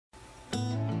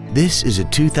This is a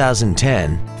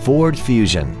 2010 Ford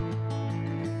Fusion.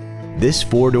 This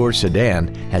four-door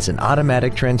sedan has an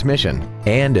automatic transmission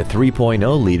and a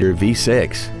 3.0-liter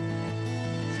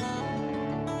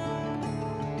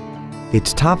V6.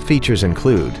 Its top features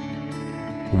include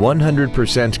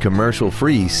 100%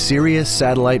 commercial-free Sirius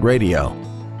satellite radio,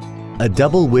 a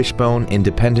double wishbone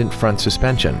independent front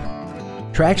suspension,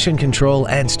 traction control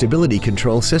and stability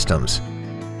control systems,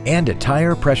 and a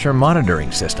tire pressure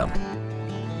monitoring system.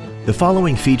 The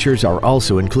following features are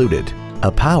also included: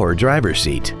 a power driver's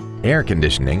seat, air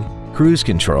conditioning, cruise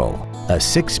control, a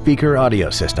 6-speaker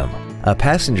audio system, a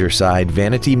passenger side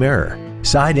vanity mirror,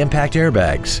 side impact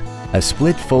airbags, a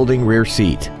split folding rear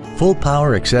seat, full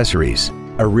power accessories,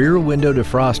 a rear window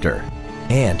defroster,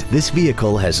 and this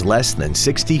vehicle has less than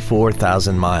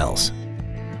 64,000 miles.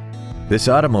 This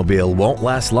automobile won't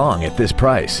last long at this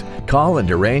price. Call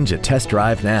and arrange a test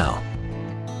drive now.